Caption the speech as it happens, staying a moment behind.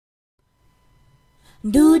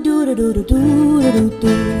Do do do do do do do do do.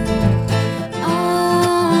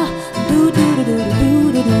 Ah, do do do do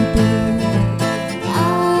do do do do.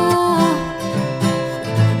 Ah,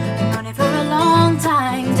 running for a long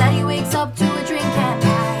time. Daddy wakes up to a drink at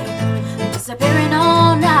night, disappearing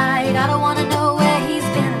all night. I don't wanna know where he's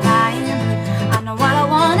been lying. I know what I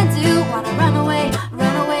wanna do. Wanna run away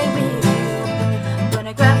with you.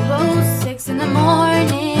 Gonna grab clothes, 6 in the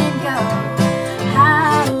morning, go.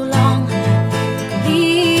 How long?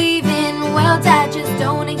 Leaving, well, Dad, just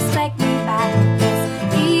don't expect me back this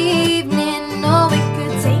evening. No, it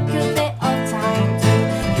could take a bit of time to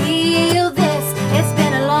heal this. It's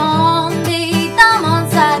been a long day. I'm on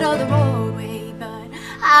side of the roadway, but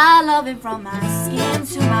I love it from my skin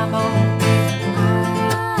to my bones.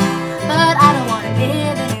 But I don't wanna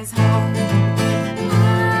live in his home.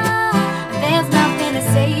 There's nothing to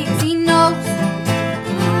say 'cause he knows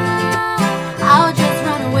I'll just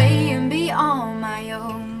run away and be on my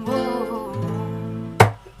own. Whoa.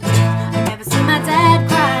 I've never seen my dad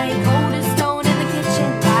cry, cold as stone in the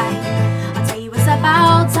kitchen light. I'll tell you it's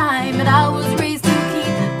about time, but I was raised to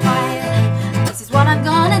keep quiet. This is what I'm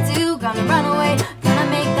gonna do, gonna run away, gonna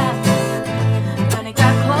make that move. Gonna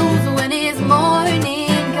grab clothes when it's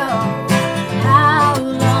morning, go. How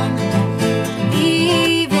long?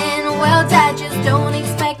 Leaving, well, Dad, just don't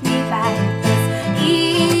expect me back this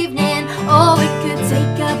evening. Oh, it could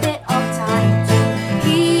take a bit of time to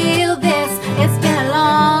heal this. It's been a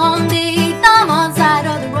long day. I'm on side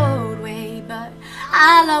of the roadway, but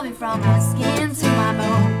I love it from my skin to my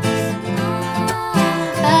bones.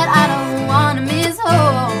 But I don't wanna miss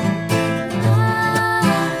home.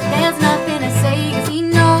 There's nothing to say 'cause he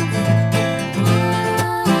knows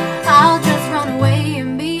I'll just run away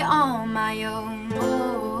and be on my own.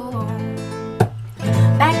 Oh.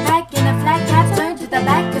 Backpack in a flat cap, turn to the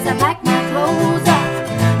back 'cause I packed my clothes up.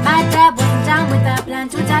 My dad wasn't down with that plan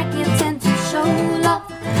to attack, intent to show love.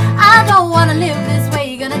 I don't wanna live this way,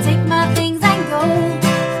 gonna take my things and go.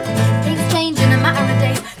 Things change in a matter of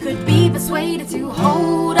days, could be persuaded to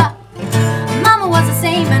hold up. Mama was the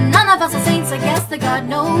same and none of us are saints, I guess that God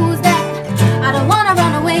knows that. I don't wanna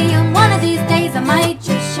run away, and one of these days I might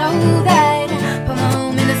just show that. Put my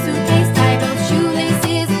home in a suitcase, tie those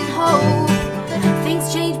shoelaces and hope things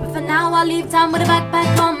change, but for now I'll leave town with a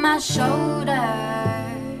backpack on my shoulder.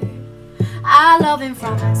 I love him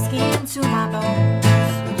from my skin to my bones,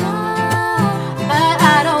 but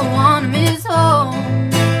I don't want